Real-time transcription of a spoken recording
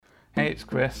Hey, it's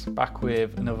Chris, back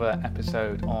with another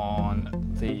episode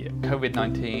on the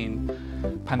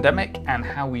COVID-19 pandemic and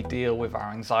how we deal with our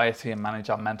anxiety and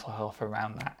manage our mental health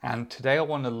around that. And today I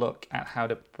want to look at how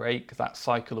to break that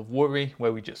cycle of worry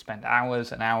where we just spend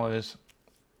hours and hours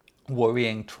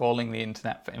worrying, trawling the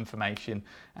internet for information,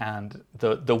 and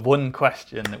the one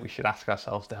question that we should ask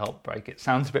ourselves to help break it.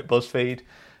 Sounds a bit BuzzFeed,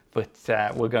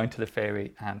 but we'll go into the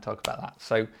theory and talk about that.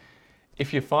 So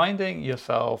if you're finding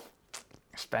yourself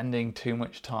spending too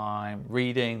much time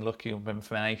reading, looking up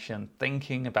information,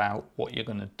 thinking about what you're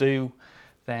going to do,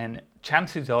 then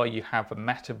chances are you have a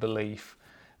meta belief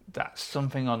that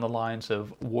something on the lines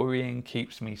of worrying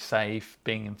keeps me safe,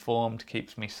 being informed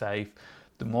keeps me safe.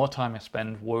 The more time I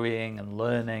spend worrying and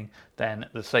learning, then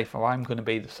the safer I'm going to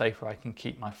be, the safer I can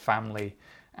keep my family.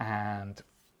 And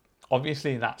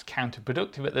obviously that's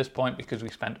counterproductive at this point because we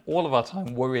spend all of our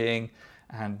time worrying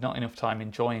and not enough time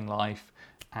enjoying life,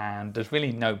 and there's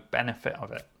really no benefit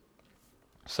of it.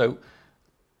 So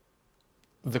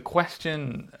the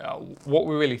question, what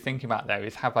we're really thinking about there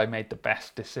is, have I made the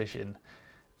best decision?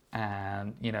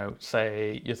 And,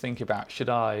 say you're thinking about, should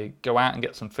I go out and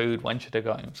get some food? When should I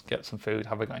go out and get some food?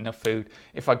 Have I got enough food?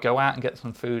 If I go out and get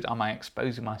some food, am I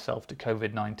exposing myself to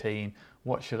COVID-19?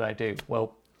 What should I do?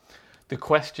 Well, the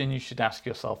question you should ask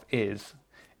yourself is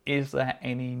there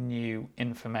any new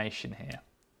information here?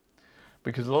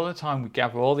 Because a lot of the time we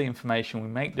gather all the information, we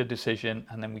make the decision,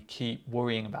 and then we keep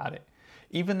worrying about it.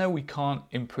 Even though we can't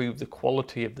improve the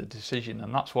quality of the decision,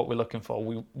 and that's what we're looking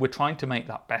for, we're trying to make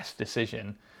that best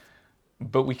decision,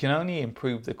 but we can only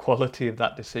improve the quality of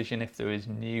that decision if there is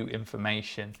new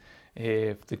information.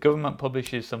 If the government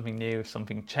publishes something new, if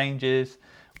something changes,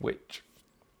 which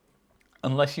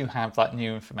unless you have that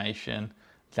new information,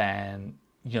 then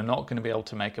you're not going to be able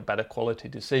to make a better quality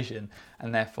decision,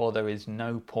 and therefore there is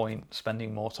no point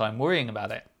spending more time worrying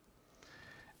about it.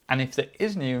 And if there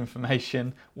is new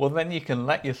information, well, then you can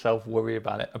let yourself worry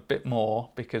about it a bit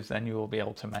more, because then you will be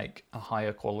able to make a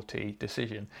higher quality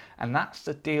decision. And that's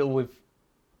the deal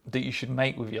that you should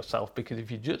make with yourself, because if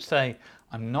you just say,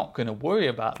 I'm not going to worry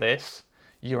about this,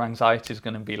 your anxiety is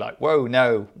going to be like, whoa,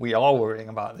 no, we are worrying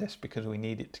about this because we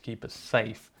need it to keep us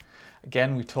safe.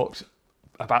 Again, we talked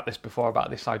about this before, about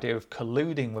this idea of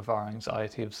colluding with our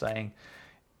anxiety, of saying,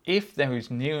 if there is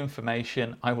new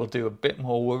information, I will do a bit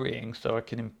more worrying so I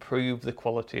can improve the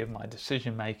quality of my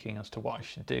decision making as to what I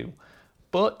should do.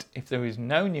 But if there is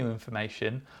no new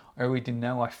information, I already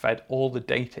know I fed all the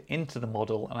data into the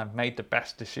model and I've made the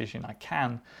best decision I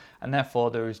can, and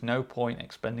therefore there is no point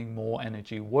expending more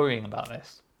energy worrying about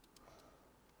this.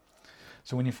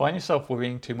 So when you find yourself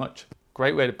worrying too much,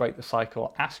 great way to break the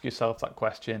cycle, ask yourself that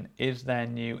question, is there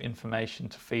new information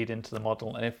to feed into the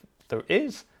model? And if there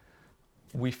is,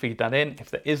 we feed that in. If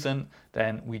there isn't,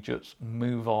 then we just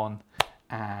move on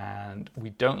and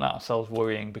we don't let ourselves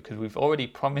worrying, because we've already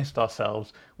promised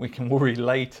ourselves we can worry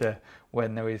later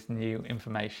when there is new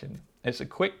information. It's a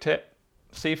quick tip,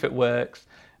 see if it works.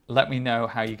 Let me know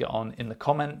how you get on in the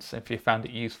comments. If you found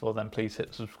it useful, then please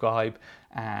hit subscribe,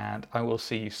 and I will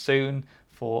see you soon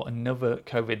for another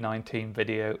COVID-19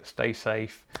 video. Stay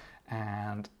safe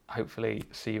and hopefully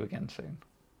see you again soon.